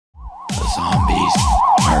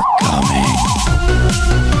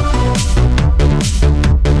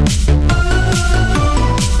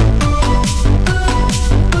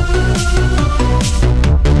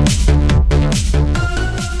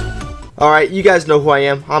Alright, you guys know who I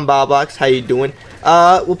am. I'm Bobbox. How you doing?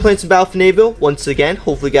 We're playing some Battle for Neighborville once again.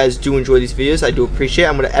 Hopefully you guys do enjoy these videos. I do appreciate it.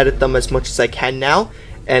 I'm going to edit them as much as I can now.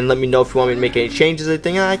 And let me know if you want me to make any changes or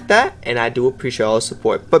anything like that. And I do appreciate all the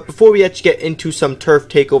support. But before we actually get into some turf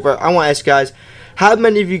takeover, I want to ask you guys, how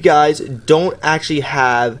many of you guys don't actually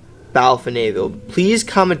have Battle for Neighborville? Please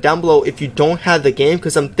comment down below if you don't have the game.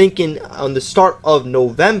 Because I'm thinking on the start of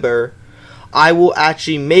November, I will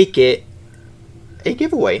actually make it a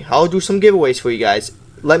giveaway. I'll do some giveaways for you guys.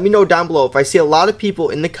 Let me know down below. If I see a lot of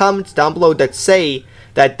people in the comments down below that say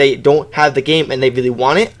that they don't have the game and they really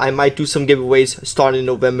want it, I might do some giveaways starting in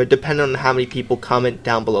November, depending on how many people comment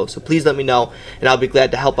down below. So please let me know, and I'll be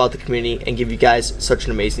glad to help out the community and give you guys such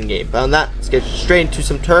an amazing game. But on that, let's get straight into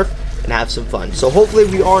some turf and have some fun. So hopefully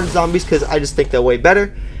we aren't zombies, because I just think they're way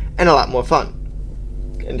better and a lot more fun.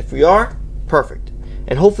 And if we are, perfect.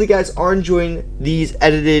 And hopefully you guys are enjoying these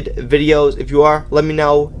edited videos. If you are, let me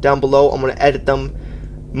know down below. I'm going to edit them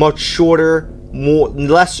much shorter,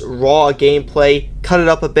 less raw gameplay, cut it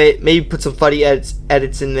up a bit, maybe put some funny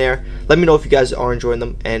edits in there. Let me know if you guys are enjoying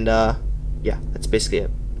them. And yeah, that's basically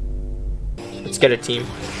it. Let's get a team.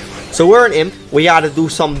 So we're an imp. We got to do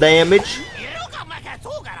some damage.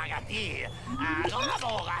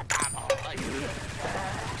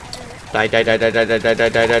 Die, die, die, die, die, die, die,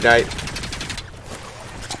 die, die, die.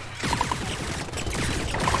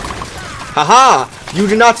 Haha! You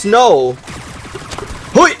do not know!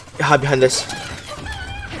 Hoi! Hide behind this.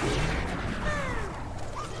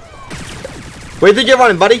 Where do you think you're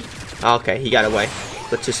running, buddy? Oh, okay, he got away.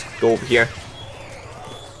 Let's just go over here.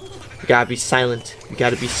 We gotta be silent. We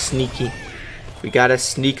gotta be sneaky. We gotta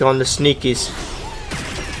sneak on the sneakies.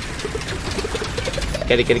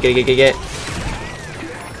 Get it, get it, get it, get it, get it.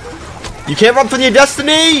 You can't run from your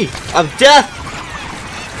destiny of death!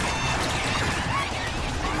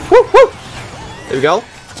 Woo, woo! There we go.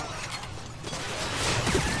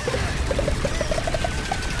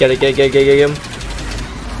 Get it, get it, get it, get it, get him.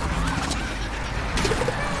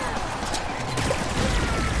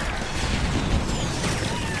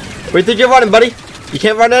 Where do you think you're running, buddy? You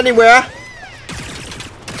can't run anywhere.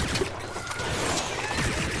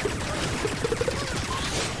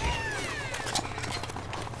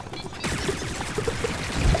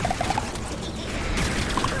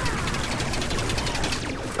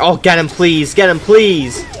 Oh, get him, please. Get him,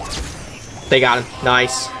 please. They got him.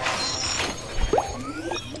 Nice.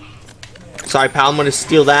 Sorry, pal. I'm going to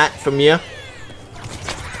steal that from you.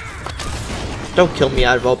 Don't kill me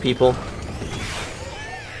out of all people.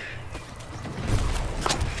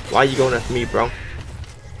 Why are you going after me, bro?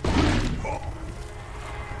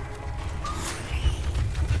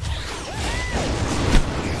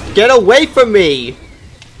 Get away from me!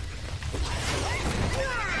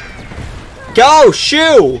 Go!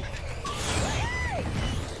 Shoo!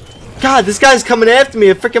 God, this guy's coming after me,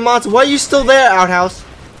 a freaking monster. Why are you still there, outhouse?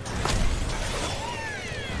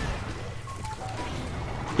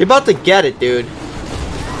 You're about to get it, dude.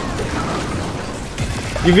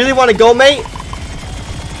 You really want to go, mate?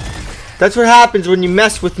 That's what happens when you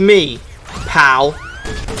mess with me, pal.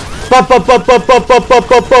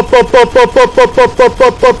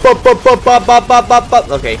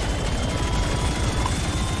 Okay.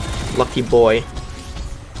 Lucky boy.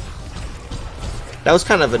 That was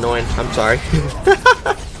kind of annoying. I'm sorry.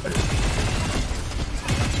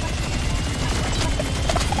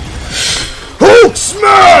 Hulk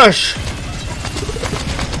smash!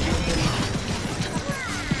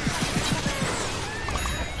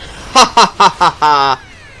 Ha ha ha ha ha!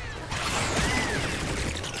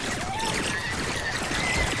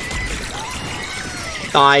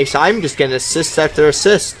 Nice. I'm just getting assist after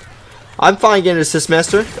assist. I'm fine getting assist,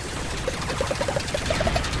 master.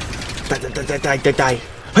 Die, die, die, die, die, die.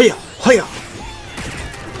 Hiya, hiya,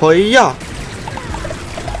 hiya.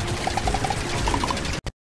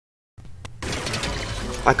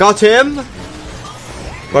 I got him.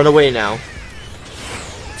 Run away now.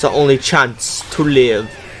 It's our only chance to live.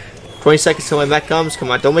 20 seconds till my mech comes.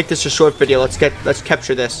 Come on, don't make this a short video. Let's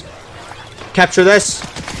capture this. Capture this.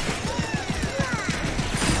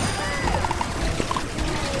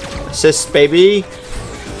 Assist, baby.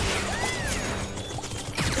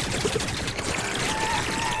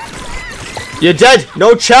 You're dead.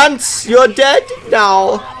 No chance. You're dead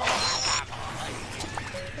now.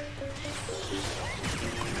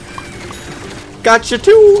 Gotcha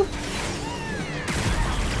too.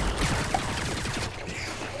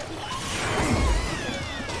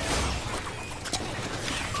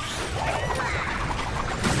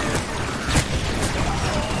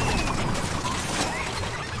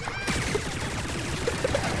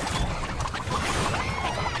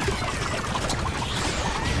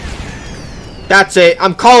 That's it.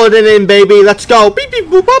 I'm calling it in, baby. Let's go. Beep, beep,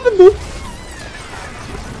 boop, bop, and boop.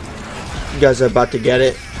 You guys are about to get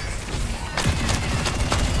it.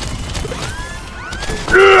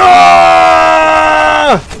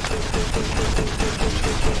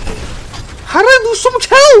 How did I lose so much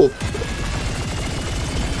health?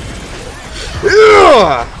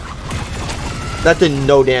 That did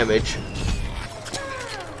no damage.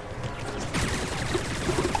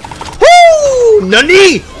 Woo!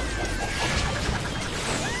 Nani?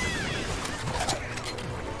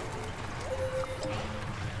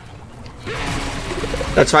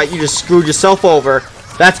 That's right, you just screwed yourself over.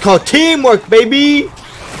 That's called teamwork, baby!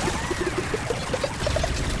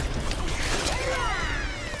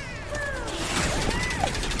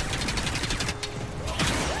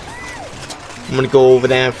 I'm gonna go over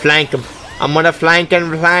there and flank him. I'm gonna flank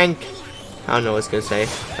and flank. I don't know what it's gonna say.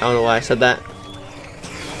 I don't know why I said that.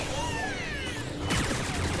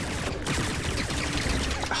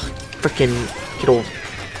 Freaking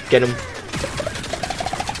get him.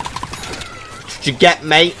 What you get,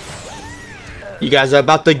 mate? You guys are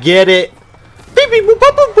about to get it. Beep, beep, boop,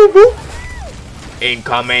 boop, boop, boop, boop.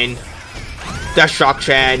 Incoming.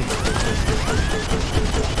 Destruction.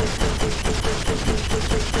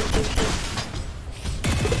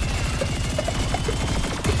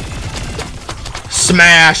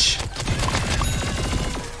 Smash.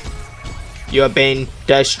 You have been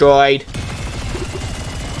destroyed.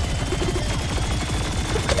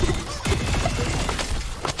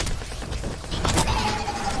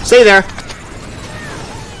 Stay there.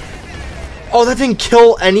 Oh, that didn't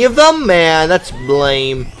kill any of them? Man, that's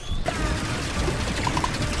lame.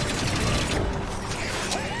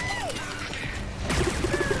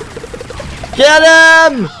 Get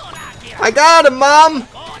him! I got him, Mom!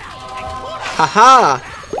 Haha!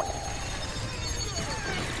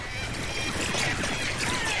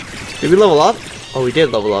 Did we level up? Oh, we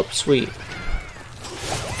did level up. Sweet.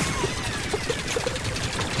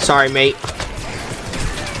 Sorry, mate.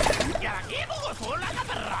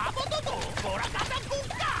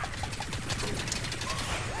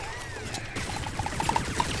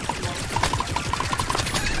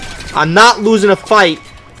 I'm not losing a fight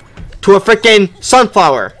to a freaking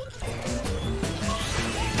sunflower.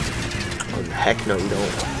 Oh, heck no, you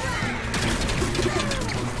don't.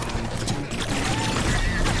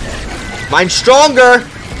 Mine's stronger.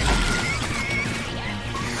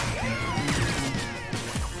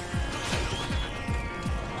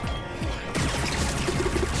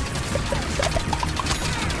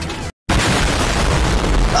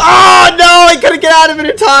 Oh no, I couldn't get out of it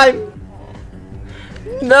in time.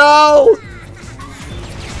 No!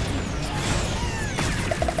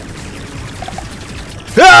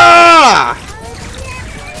 Ah!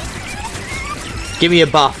 Give me a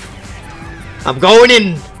buff. I'm going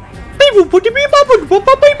in.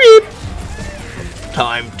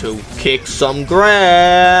 Time to kick some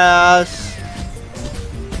grass.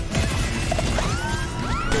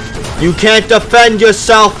 You can't defend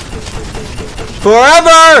yourself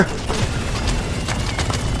forever.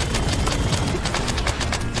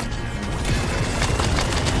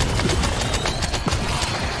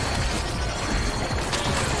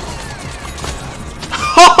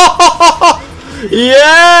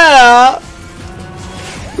 Yeah!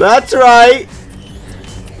 That's right.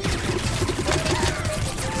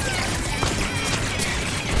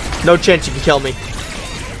 No chance you can kill me.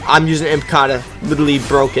 I'm using Imkata. Literally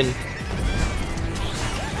broken.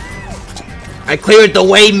 I cleared the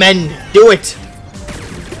way, men. Do it.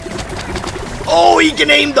 Oh, he can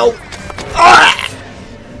aim though. Ah!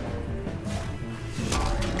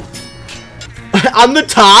 I'm the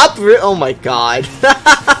top? Oh my god.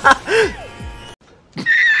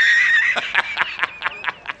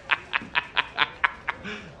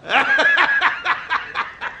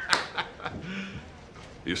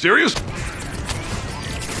 You serious?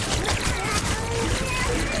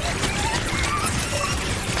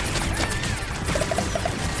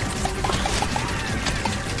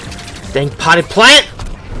 Dang potted plant!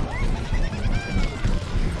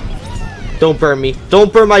 Don't burn me.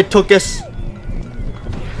 Don't burn my tuchus.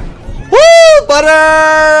 Woo!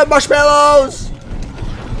 Butter! Marshmallows!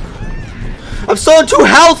 I'm still on 2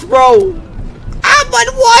 health, bro! I'm on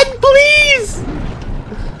 1, please!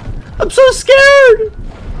 I'm so scared!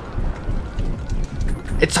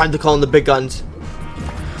 It's time to call in the big guns.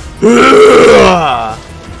 This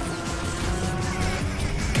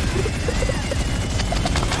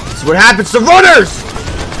is what happens to runners!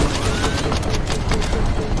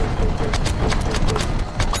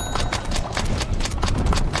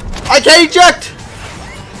 I can't eject!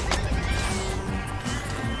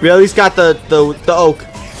 We at least got the oak.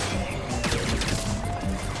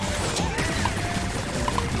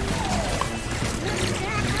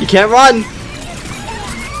 You can't run!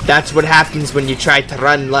 That's what happens when you try to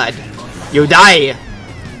run, lad. You die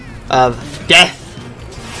of death.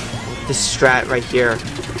 This strat right here.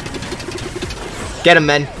 Get him,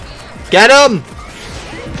 men. Get him!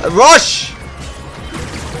 Rush!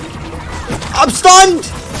 I'm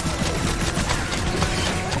stunned!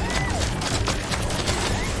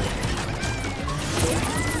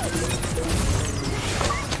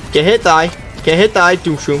 Get hit, die. Get hit, die.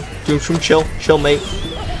 Doomshroom. Doomshroom, chill. Chill, mate.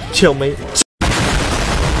 Chill, mate.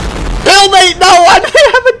 Chill, mate! No! I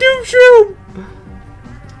didn't have a Doomshroom!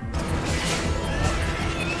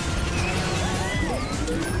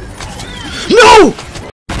 No!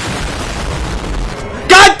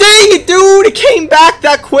 God dang it, dude! It came back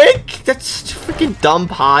that quick! That's such a freaking dumb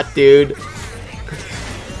pot, dude.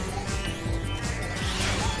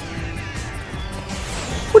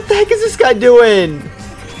 What the heck is this guy doing?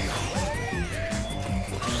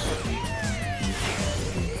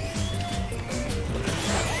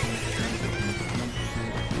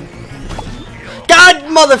 God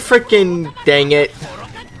mother freaking dang it.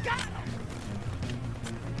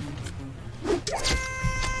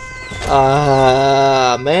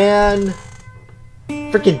 Man.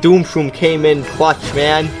 Freaking Doomshroom came in clutch,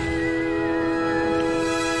 man.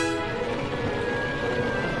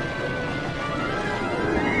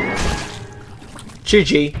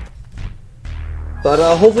 GG.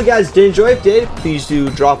 But hopefully you guys did enjoy. If you did, please do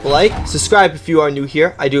drop a like. Subscribe if you are new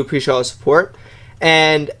here. I do appreciate all the support.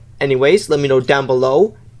 And anyways, let me know down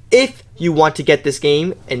below if you want to get this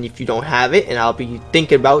game and if you don't have it. And I'll be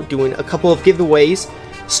thinking about doing a couple of giveaways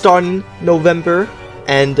starting November.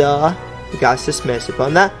 And you guys just mess up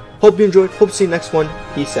on that. Hope you enjoyed. Hope to see you next one.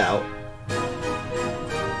 Peace out.